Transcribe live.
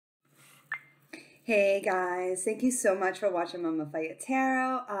Hey guys, thank you so much for watching Mama Faya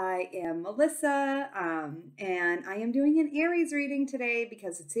Tarot. I am Melissa, and I am doing an Aries reading today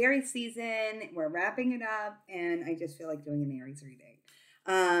because it's Aries season. We're wrapping it up, and I just feel like doing an Aries reading.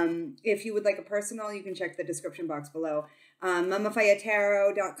 If you would like a personal, you can check the description box below.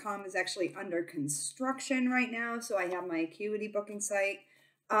 MamaFayaTarot.com is actually under construction right now, so I have my Acuity booking site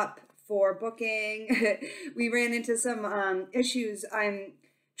up for booking. We ran into some issues. I'm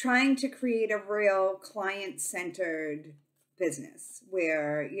trying to create a real client-centered business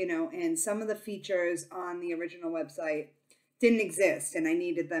where, and some of the features on the original website didn't exist and I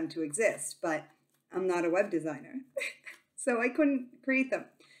needed them to exist, but I'm not a web designer. So I couldn't create them.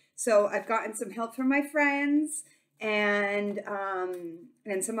 So I've gotten some help from my friends and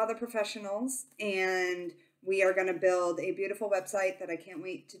some other professionals, and we are going to build a beautiful website that I can't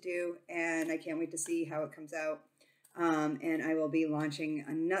wait to do, and I can't wait to see how it comes out. And I will be launching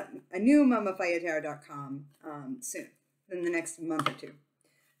a new MamaFayaTarot.com soon, in the next month or two.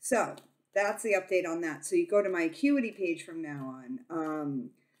 So that's the update on that. So you go to my Acuity page from now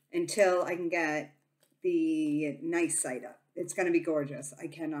on until I can get the nice site up. It's going to be gorgeous. I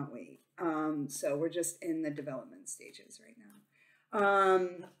cannot wait. So we're just in the development stages right now.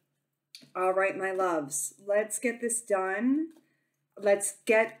 All right, my loves, let's get this done. Let's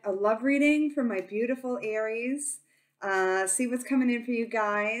get a love reading for my beautiful Aries. See what's coming in for you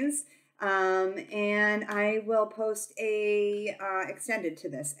guys. And I will post a extended to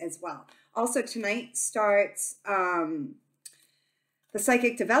this as well. Also, tonight starts the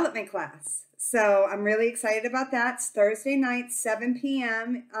psychic development class. So I'm really excited about that. It's Thursday night, 7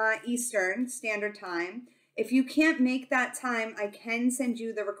 p.m. Eastern Standard Time. If you can't make that time, I can send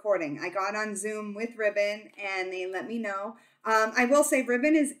you the recording. I got on Zoom with Ribbon and they let me know. I will say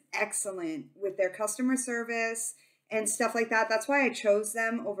Ribbon is excellent with their customer service and stuff like that. That's why I chose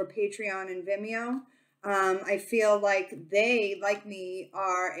them over Patreon and Vimeo. I feel like they, like me,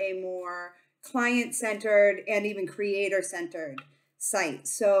 are a more client-centered and even creator-centered site.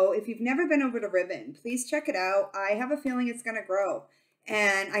 So if you've never been over to Ribbon, please check it out. I have a feeling it's going to grow,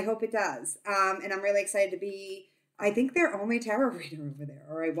 and I hope it does. And I'm really excited to be, I think, their only tarot reader over there,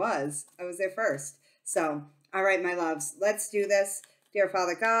 or I was there first. So, all right, my loves, let's do this. Dear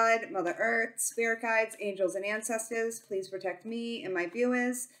Father God, Mother Earth, Spirit Guides, Angels, and Ancestors, please protect me and my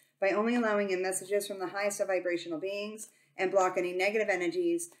viewers by only allowing in messages from the highest of vibrational beings and block any negative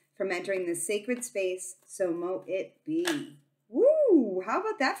energies from entering this sacred space, so mo it be. Woo! How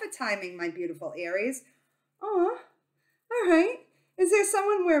about that for timing, my beautiful Aries? Oh, all right. Is there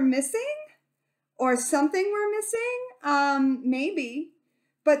someone we're missing? Or something we're missing? Maybe.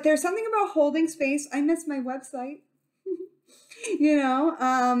 But there's something about holding space. I miss my website.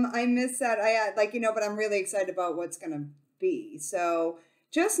 I miss that. But I'm really excited about what's going to be. So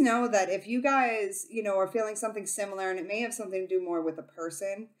just know that if you guys, are feeling something similar, and it may have something to do more with a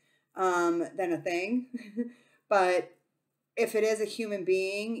person than a thing, but if it is a human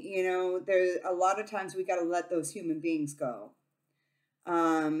being, there's a lot of times we got to let those human beings go.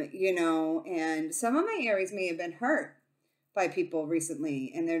 And some of my Aries may have been hurt by people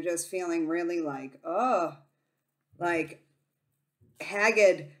recently, and they're just feeling really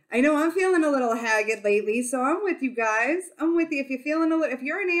haggard. I know I'm feeling a little haggard lately, so I'm with you guys. I'm with you. If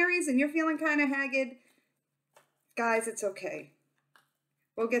you're an Aries and you're feeling kind of haggard, guys, it's okay.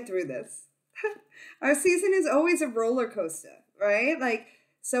 We'll get through this. Our season is always a roller coaster, right?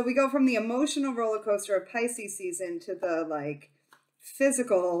 So we go from the emotional roller coaster of Pisces season to the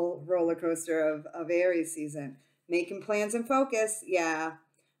physical roller coaster of Aries season. Making plans and focus. Yeah,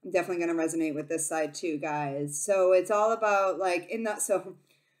 I'm definitely going to resonate with this side too, guys. So it's all about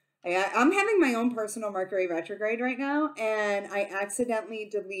I'm having my own personal Mercury retrograde right now, and I accidentally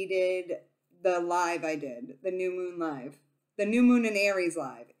deleted the live I did, the new moon live, the new moon in Aries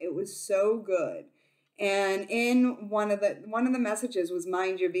live. It was so good. And in one of the messages was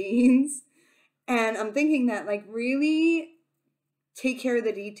mind your beans. And I'm thinking that really take care of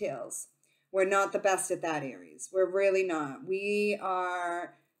the details. We're not the best at that, Aries. We're really not. We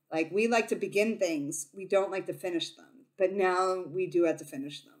are we like to begin things. We don't like to finish them. But now we do have to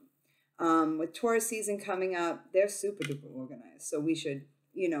finish them. With Taurus season coming up, they're super duper organized. So we should,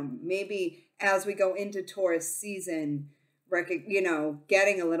 maybe as we go into Taurus season,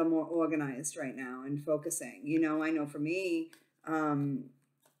 getting a little more organized right now and focusing. I know for me,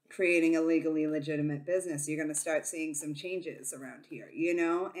 creating a legally legitimate business, you're going to start seeing some changes around here,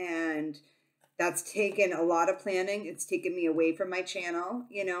 and that's taken a lot of planning. It's taken me away from my channel,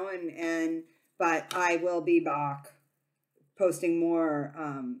 but I will be back posting more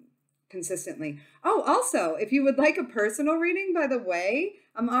consistently. Oh, also, if you would like a personal reading, by the way,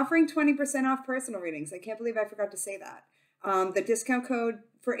 I'm offering 20% off personal readings. I can't believe I forgot to say that. The discount code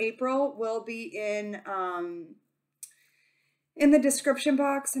for April will be in the description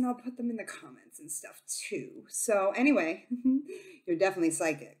box, and I'll put them in the comments and stuff too. So anyway, you're definitely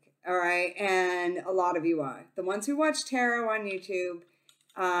psychic. All right. And a lot of you are. The ones who watch tarot on YouTube,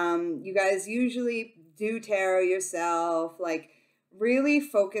 you guys usually do tarot yourself. Like, really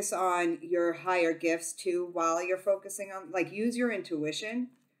focus on your higher gifts too while you're focusing on, like, use your intuition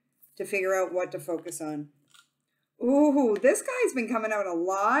to figure out what to focus on. Ooh, this guy's been coming out a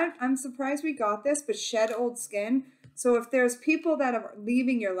lot. I'm surprised we got this, but shed old skin. So if there's people that are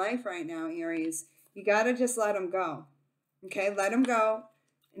leaving your life right now, Aries, you got to just let them go. Okay, let them go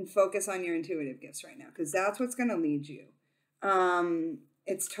and focus on your intuitive gifts right now, because that's what's going to lead you.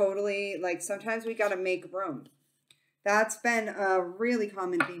 It's totally like sometimes we got to make room. That's been a really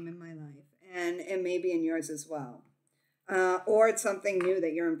common theme in my life, and it may be in yours as well. Or it's something new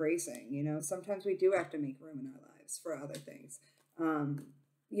that you're embracing. You know, sometimes we do have to make room in our lives for other things.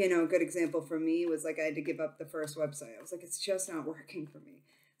 You know, a good example for me was like I had to give up the first website. I was like, it's just not working for me.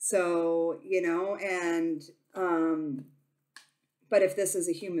 So, you know, and but if this is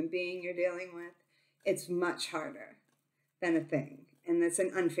a human being you're dealing with, it's much harder than a thing. And that's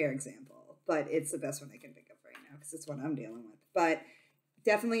an unfair example, but it's the best one I can think of right now because it's what I'm dealing with. But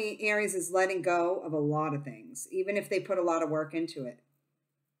definitely Aries is letting go of a lot of things, even if they put a lot of work into it,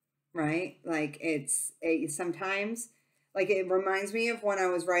 right? Like sometimes, like it reminds me of when I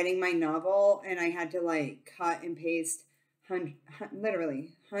was writing my novel and I had to like cut and paste literally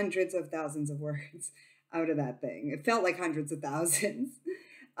hundreds of thousands of words out of that thing. It felt like hundreds of thousands.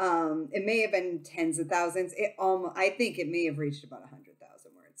 It may have been tens of thousands. I think it may have reached about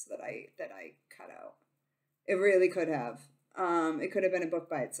 100,000 words that I cut out. It really could have. It could have been a book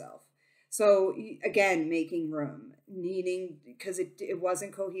by itself. So again, making room, because it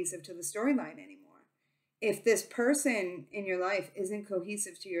wasn't cohesive to the storyline anymore. If this person in your life isn't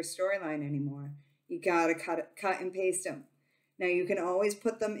cohesive to your storyline anymore, you gotta cut and paste them. Now you can always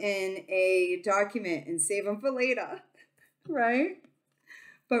put them in a document and save them for later, right?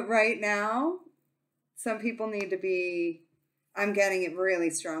 But right now, some people need to be, I'm getting it really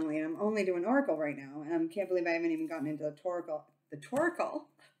strongly. And I'm only doing Oracle right now. And I can't believe I haven't even gotten into the Toracle. The Toracle?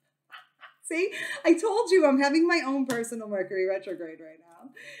 See, I told you I'm having my own personal Mercury retrograde right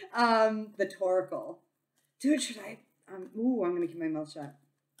now. The Toracle. Dude, should I? I'm going to keep my mouth shut.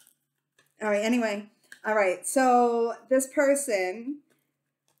 All right, anyway. All right, so this person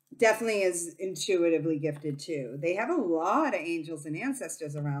definitely is intuitively gifted too. They have a lot of angels and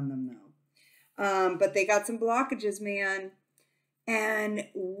ancestors around them though. But they got some blockages, man. And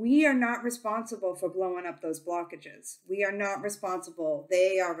we are not responsible for blowing up those blockages. We are not responsible.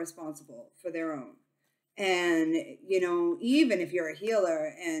 They are responsible for their own. And, you know, even if you're a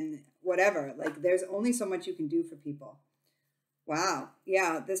healer and whatever, like there's only so much you can do for people. Wow.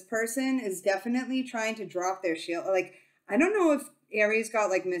 Yeah, this person is definitely trying to drop their shield. Like, I don't know if Aries got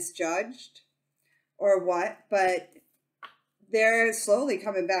like misjudged or what, but they're slowly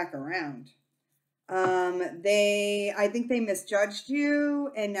coming back around. I think they misjudged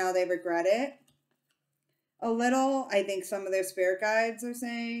you and now they regret it a little. I think some of their spirit guides are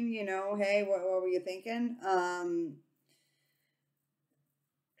saying, you know, hey, what were you thinking?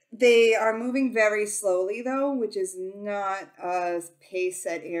 They are moving very slowly though, which is not a pace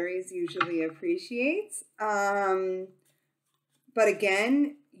that Aries usually appreciates. But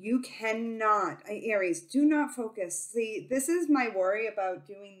again, you cannot, Aries, do not focus. See, this is my worry about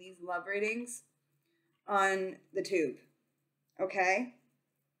doing these love readings on the tube. Okay?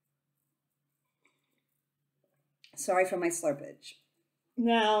 Sorry for my slurpage.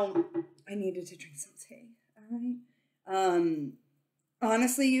 Now, I needed to drink some tea. All right?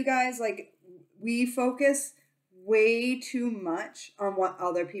 Honestly, you guys, like, we focus way too much on what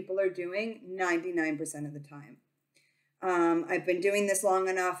other people are doing 99% of the time. I've been doing this long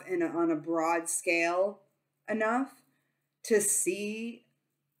enough and on a broad scale enough to see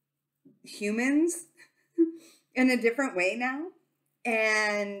humans in a different way now.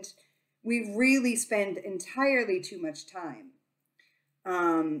 And we really spend entirely too much time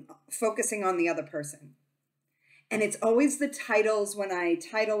focusing on the other person. And it's always the titles when I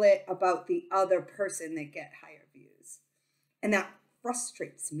title it about the other person that get higher views. And that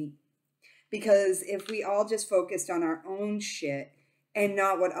frustrates me. Because if we all just focused on our own shit and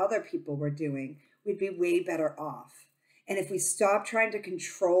not what other people were doing, we'd be way better off. And if we stop trying to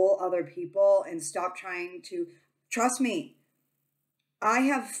control other people and stop trying to, trust me, I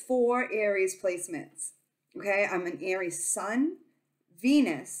have 4 Aries placements. Okay, I'm an Aries Sun,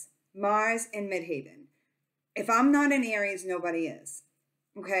 Venus, Mars in Midheaven. If I'm not an Aries, nobody is.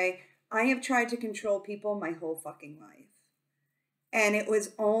 Okay? I have tried to control people my whole fucking life. And it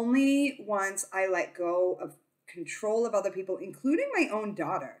was only once I let go of control of other people, including my own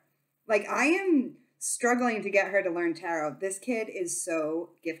daughter. Like, I am struggling to get her to learn tarot. This kid is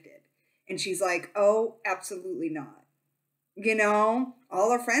so gifted. And she's like, oh, absolutely not. You know,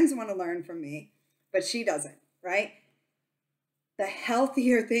 all her friends want to learn from me, but she doesn't, right? The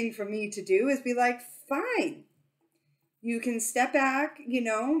healthier thing for me to do is be like, fine, you can step back, you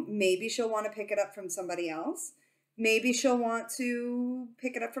know, maybe she'll want to pick it up from somebody else. Maybe she'll want to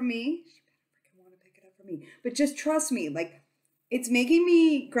pick it up from me. She better freaking want to pick it up from me. But just trust me, like, it's making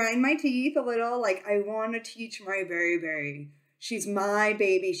me grind my teeth a little. Like, I want to teach my very, she's my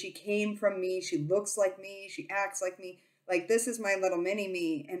baby. She came from me. She looks like me. She acts like me. Like, this is my little mini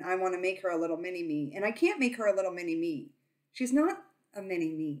me, and I want to make her a little mini me. And I can't make her a little mini me. She's not a mini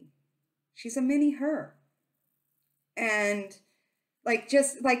me. She's a mini her. And, like,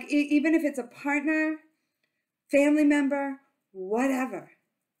 just, like, even if it's a partner, family member, whatever,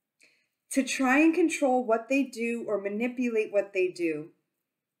 to try and control what they do or manipulate what they do.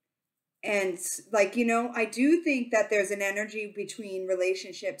 And, like, you know, I do think that there's an energy between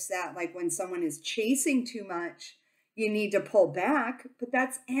relationships that, like, when someone is chasing too much, you need to pull back, but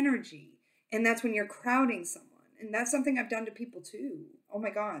that's energy. And that's when you're crowding someone. And that's something I've done to people too. Oh my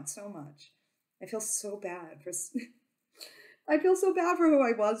God, so much. I feel so bad for, I feel so bad for who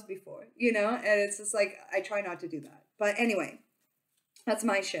I was before, you know? And it's just like, I try not to do that. But anyway, that's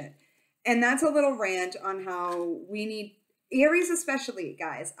my shit. And that's a little rant on how we need, Aries especially,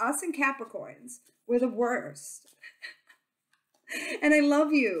 guys, us and Capricorns, we're the worst. And I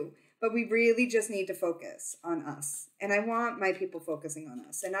love you. But we really just need to focus on us. And I want my people focusing on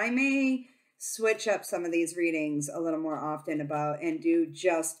us. And I may switch up some of these readings a little more often about and do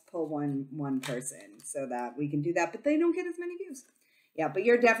just pull one person so that we can do that. But they don't get as many views. Yeah, but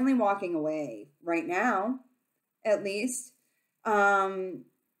you're definitely walking away right now, at least. You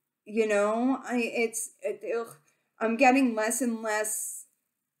know, I'm getting less and less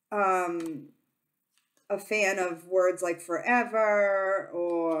a fan of words like forever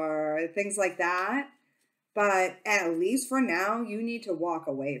or things like that. But at least for now, you need to walk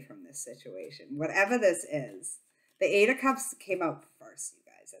away from this situation, whatever this is. The Eight of Cups came out first, you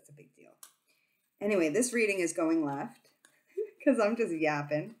guys. That's a big deal. Anyway, this reading is going left because I'm just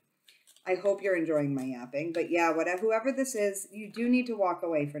yapping. I hope you're enjoying my yapping. But yeah, whoever this is, you do need to walk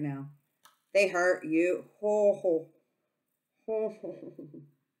away for now. They hurt you.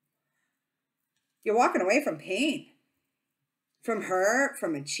 You're walking away from pain, from hurt,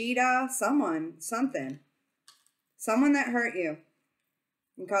 from a cheetah, something that hurt you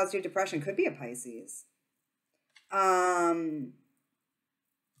and caused you depression. Could be a Pisces.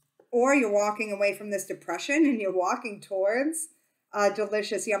 Or you're walking away from this depression and you're walking towards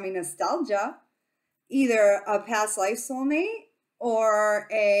delicious, yummy nostalgia, either a past life soulmate or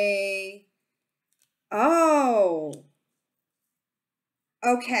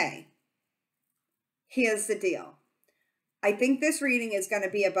okay. Here's the deal. I think this reading is going to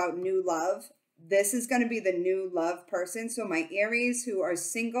be about new love. This is going to be the new love person. So my Aries who are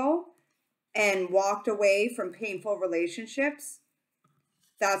single and walked away from painful relationships,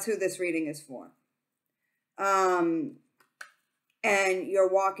 that's who this reading is for. And you're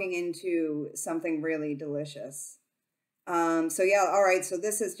walking into something really delicious. So yeah, all right. So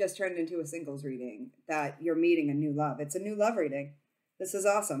this has just turned into a singles reading that you're meeting a new love. It's a new love reading. This is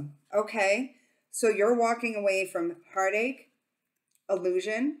awesome. Okay. So you're walking away from heartache,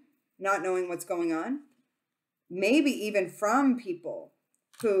 illusion, not knowing what's going on, maybe even from people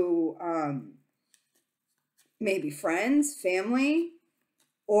who, maybe friends, family,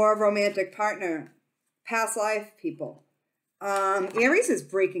 or romantic partner, past life people. Aries is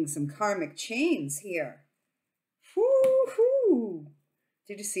breaking some karmic chains here. Woo-hoo.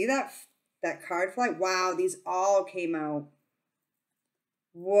 Did you see that card fly? Wow, these all came out.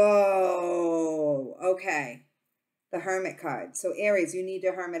 Whoa. Okay. The Hermit card. So Aries, you need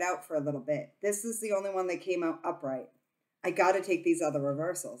to hermit out for a little bit. This is the only one that came out upright. I got to take these other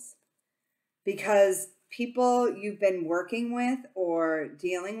reversals because people you've been working with or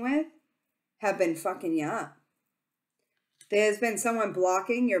dealing with have been fucking you up. There's been someone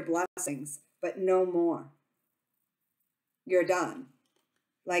blocking your blessings, but no more. You're done.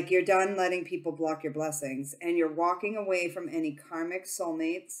 Like, you're done letting people block your blessings, and you're walking away from any karmic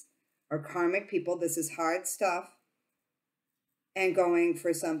soulmates or karmic people. This is hard stuff. And going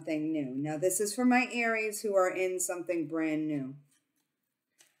for something new. Now, this is for my Aries who are in something brand new.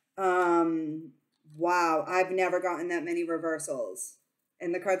 Wow, I've never gotten that many reversals.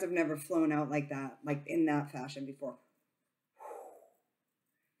 And the cards have never flown out like that, like in that fashion before.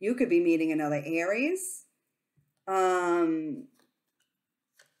 You could be meeting another Aries.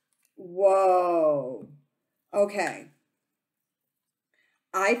 Whoa. Okay.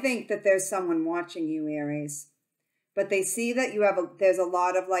 I think that there's someone watching you, Aries, but they see that there's a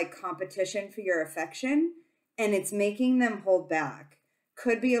lot of like competition for your affection, and it's making them hold back.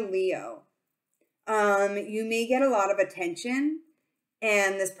 Could be a Leo. You may get a lot of attention,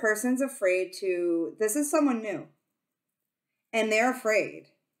 and this person's afraid this is someone new, and they're afraid.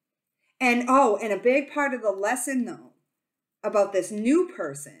 And and a big part of the lesson though about this new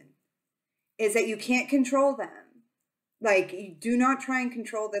person is that you can't control them. Like, you do not try and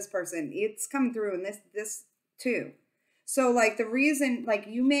control this person. It's coming through in this too. So like the reason, like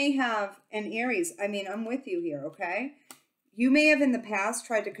you may have an Aries, I mean, I'm with you here, okay? You may have in the past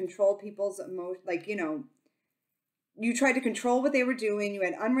tried to control people's emotion, like, you tried to control what they were doing. You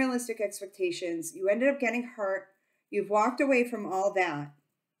had unrealistic expectations. You ended up getting hurt. You've walked away from all that.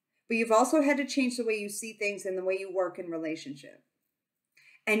 But you've also had to change the way you see things and the way you work in relationship.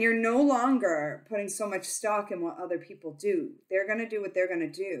 And you're no longer putting so much stock in what other people do. They're going to do what they're going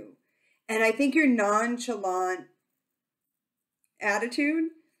to do. And I think your nonchalant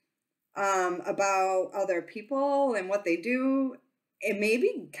attitude about other people and what they do, it may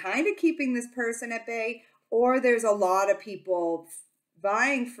be kind of keeping this person at bay, or there's a lot of people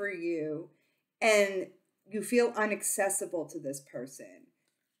vying for you and you feel inaccessible to this person.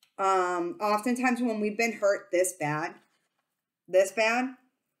 Oftentimes when we've been hurt this bad,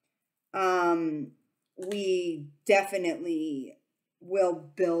 we definitely will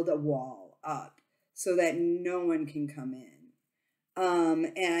build a wall up so that no one can come in.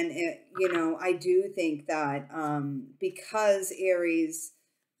 I do think that because Aries'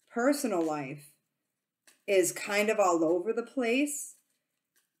 personal life is kind of all over the place,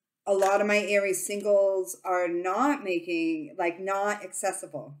 a lot of my Aries singles are not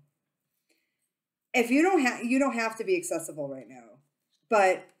accessible. If you don't have to be accessible right now,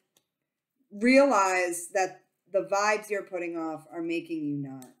 but realize that the vibes you're putting off are making you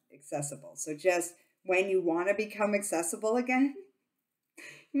not accessible. So just when you want to become accessible again,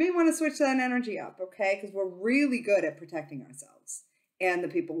 you may want to switch that energy up, okay? Because we're really good at protecting ourselves and the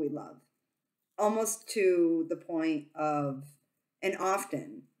people we love. Almost to the point of, and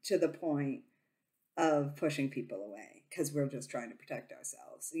often to the point of pushing people away because we're just trying to protect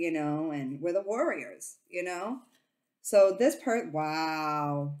ourselves, and we're the warriors, So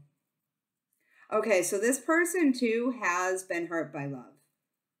wow. Okay, so this person too has been hurt by love.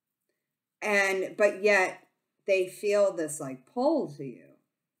 But yet they feel this like pull to you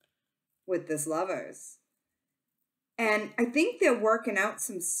with this Lovers. And I think they're working out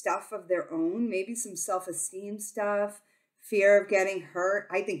some stuff of their own, maybe some self-esteem stuff, fear of getting hurt.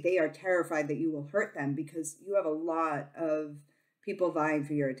 I think they are terrified that you will hurt them because you have a lot of people vying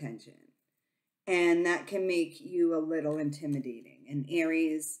for your attention. And that can make you a little intimidating. And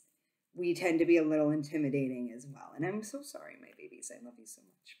Aries, we tend to be a little intimidating as well. And I'm so sorry, my babies. I love you so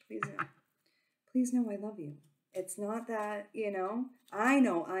much. Please know I love you. It's not that, I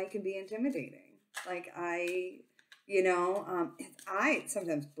know I can be intimidating. Like I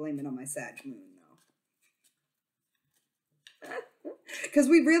sometimes blame it on my Sag moon though. Because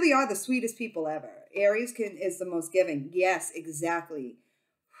we really are the sweetest people ever. Aries is the most giving. Yes, exactly.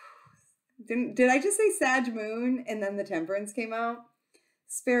 Did I just say Sag moon and then the Temperance came out?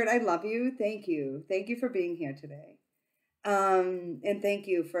 Spirit, I love you. Thank you. Thank you for being here today. And thank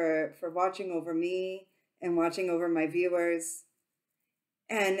you for watching over me and watching over my viewers,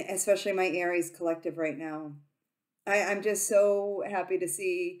 and especially my Aries collective right now. I'm just so happy to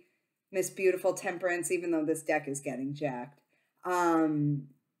see Miss Beautiful Temperance, even though this deck is getting jacked. And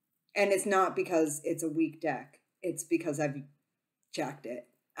it's not because it's a weak deck. It's because I've jacked it.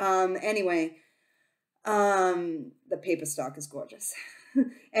 Anyway, the paper stock is gorgeous.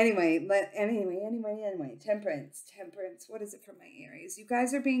 Anyway, Temperance, what is it for my Aries? You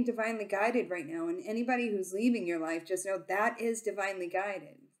guys are being divinely guided right now, and anybody who's leaving your life, just know that is divinely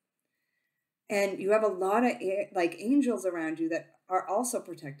guided. And you have a lot of angels around you that are also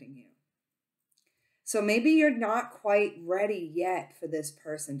protecting you. So maybe you're not quite ready yet for this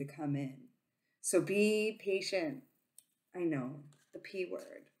person to come in. So be patient. I know, the P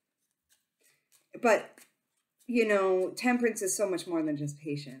word. But Temperance is so much more than just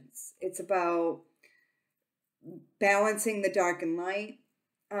patience. It's about balancing the dark and light.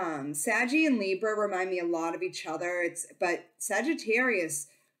 Saggy and Libra remind me a lot of each other. But Sagittarius,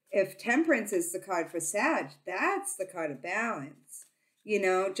 if Temperance is the card for Sag, that's the card of balance.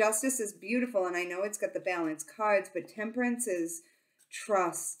 Justice is beautiful, and I know it's got the balance cards, but Temperance is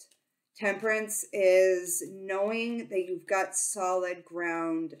trust. Temperance is knowing that you've got solid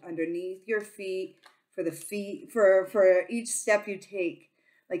ground underneath your feet for each step you take.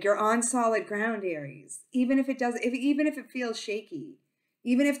 Like you're on solid ground, Aries. Even if it feels shaky,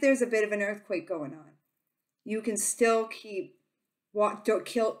 even if there's a bit of an earthquake going on, you can still keep walking.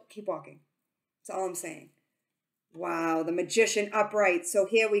 That's all I'm saying. Wow, the Magician upright. So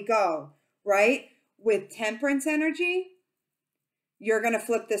here we go, right? With Temperance energy, you're going to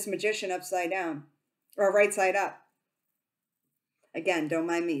flip this Magician upside down or right side up. Again, don't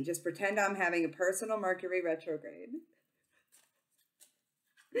mind me. Just pretend I'm having a personal Mercury retrograde.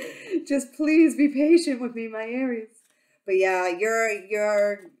 Just please be patient with me, my Aries. But yeah,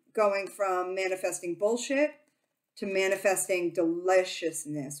 you're going from manifesting bullshit to manifesting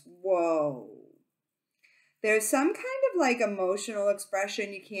deliciousness. Whoa. There's some kind of like emotional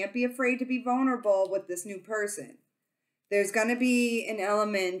expression. You can't be afraid to be vulnerable with this new person. There's going to be an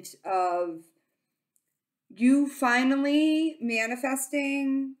element of you finally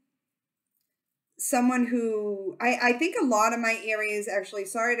manifesting someone who, I think a lot of my Aries actually,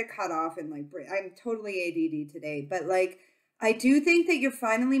 sorry to cut off and like, I'm totally ADD today, but like, I do think that you're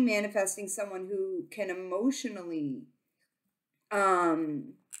finally manifesting someone who can emotionally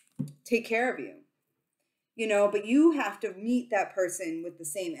take care of you. You know, but you have to meet that person with the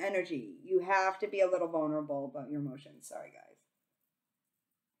same energy. You have to be a little vulnerable about your emotions. Sorry, guys.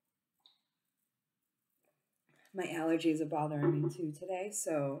 My allergies are bothering me too today,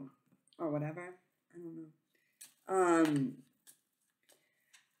 so, or whatever. I don't know.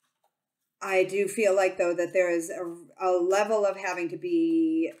 I do feel like, though, that there is a level of having to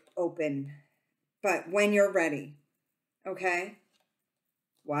be open, but when you're ready, okay?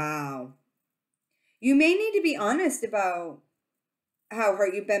 Wow. You may need to be honest about how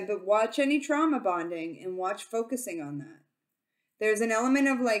hurt you've been, but watch any trauma bonding and watch focusing on that. There's an element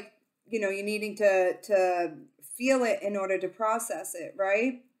of like, you know, you needing to feel it in order to process it,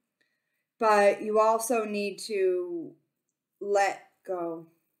 right? But you also need to let go,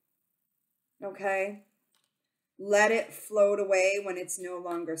 okay? Let it float away when it's no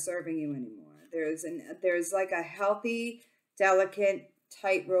longer serving you anymore. There's like a healthy, delicate,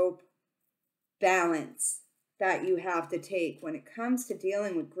 tightrope balance that you have to take when it comes to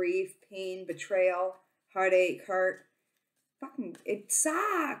dealing with grief, pain, betrayal, heartache, hurt. Fucking, it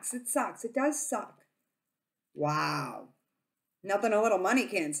sucks. It sucks. It does suck. Wow. Nothing a little money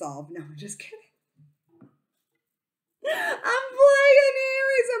can't solve. No, I'm just kidding. I'm playing,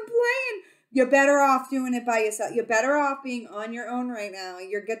 Aries. I'm playing. You're better off doing it by yourself. You're better off being on your own right now.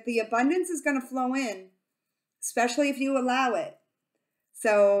 The abundance is going to flow in, especially if you allow it.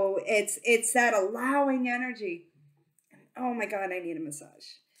 So it's that allowing energy. Oh my God, I need a massage.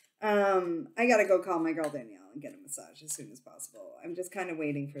 I gotta go call my girl Danielle and get a massage as soon as possible. I'm just kind of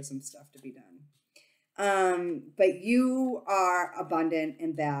waiting for some stuff to be done. But you are abundant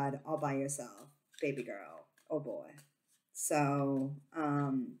and bad all by yourself, baby girl. Oh boy. So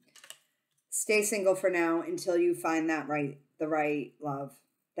stay single for now until you find the right love,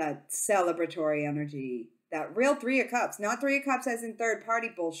 that celebratory energy. That real 3 of Cups, not 3 of Cups as in third party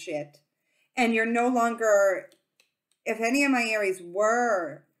bullshit. And you're no longer, if any of my Aries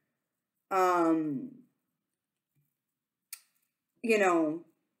were, you know,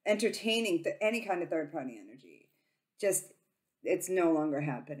 entertaining any kind of third party energy, just, it's no longer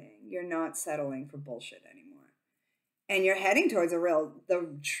happening. You're not settling for bullshit anymore. And you're heading towards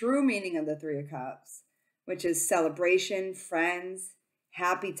the true meaning of the 3 of Cups, which is celebration, friends,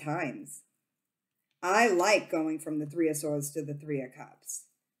 happy times. I like going from the 3 of Swords to the 3 of Cups.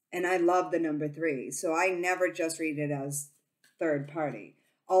 And I love the number 3. So I never just read it as third party.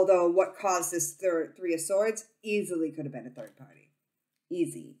 Although what caused this 3 of Swords easily could have been a third party.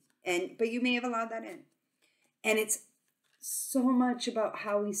 Easy. But you may have allowed that in. And it's so much about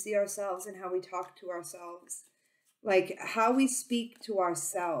how we see ourselves and how we talk to ourselves. Like how we speak to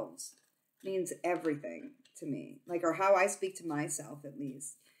ourselves means everything to me. Like, or how I speak to myself at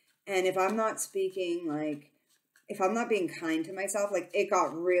least. And if I'm not speaking, like, if I'm not being kind to myself, like, it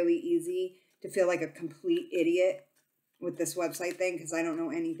got really easy to feel like a complete idiot with this website thing because I don't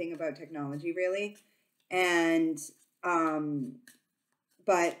know anything about technology, really. And,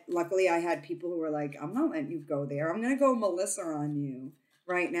 but luckily I had people who were like, I'm not letting you go there. I'm going to go Melissa on you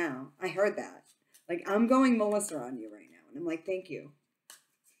right now. I heard that. Like, I'm going Melissa on you right now. And I'm like, thank you.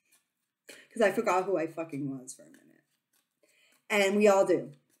 Because I forgot who I fucking was for a minute. And we all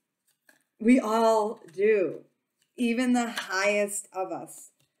do. We all do. Even the highest of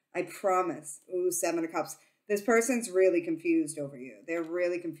us. I promise. Ooh, 7 of Cups. This person's really confused over you. They're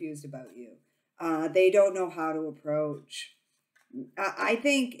really confused about you. They don't know how to approach I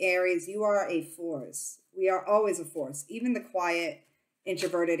think, Aries, you are a force. We are always a force. Even the quiet,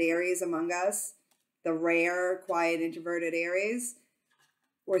 introverted Aries among us, the rare, quiet, introverted Aries,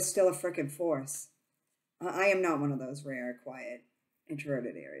 we're still a freaking force. I am not one of those rare, quiet,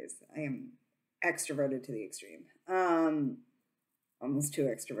 introverted Aries. I am extroverted to the extreme. Almost too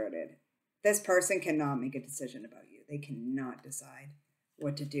extroverted. This person cannot make a decision about you. They cannot decide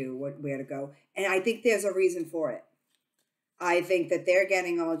what to do, where to go. And I think there's a reason for it. I think that they're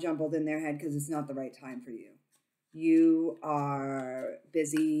getting all jumbled in their head because it's not the right time for you. You are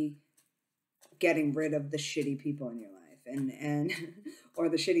busy getting rid of the shitty people in your life and or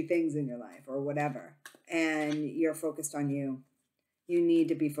the shitty things in your life or whatever. And you're focused on you. You need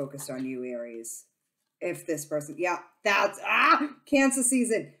to be focused on you, Aries. If this person, yeah, that's Cancer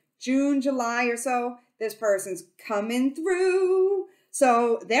season, June, July or so, this person's coming through.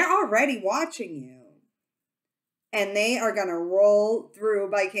 So they're already watching you. And they are going to roll through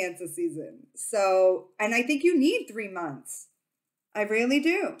by Cancer season. So, and I think you need 3 months. I really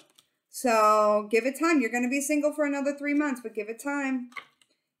do. So give it time. You're going to be single for another 3 months, but give it time.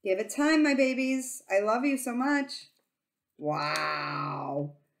 Give it time, my babies. I love you so much.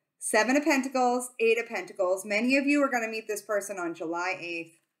 Wow. 7 of Pentacles, 8 of Pentacles. Many of you are going to meet this person on July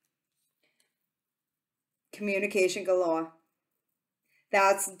 8th. Communication galore.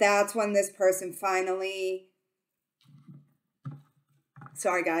 That's when this person finally...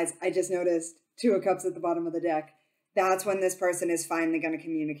 Sorry, guys. I just noticed 2 of Cups at the bottom of the deck. That's when this person is finally going to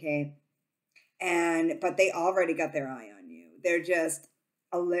communicate. But they already got their eye on you. They're just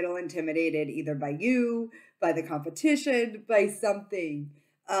a little intimidated either by you, by the competition, by something.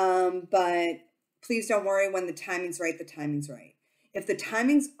 But please don't worry. When the timing's right, the timing's right. If the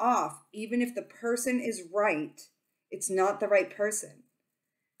timing's off, even if the person is right, it's not the right person.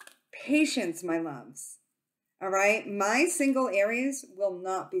 Patience, my loves. All right? My single Aries will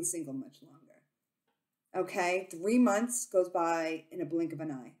not be single much longer. Okay? 3 months goes by in a blink of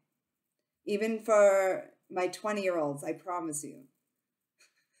an eye. Even for my 20-year-olds, I promise you.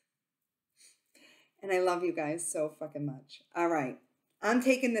 And I love you guys so fucking much. All right. I'm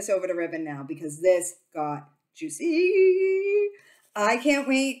taking this over to Ribbon now because this got juicy. I can't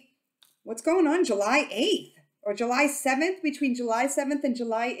wait. What's going on July 8th or July 7th? Between July 7th and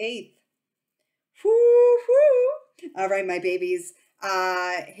July 8th. Woo-hoo. All right, my babies.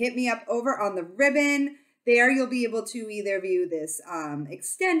 Hit me up over on the Ribbon. There you'll be able to either view this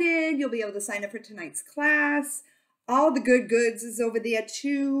extended. You'll be able to sign up for tonight's class. All the good goods is over there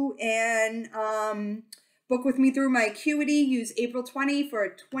too. And book with me through my Acuity. Use April 20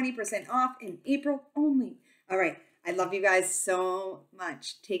 for 20% off in April only. All right. I love you guys so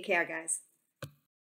much. Take care, guys.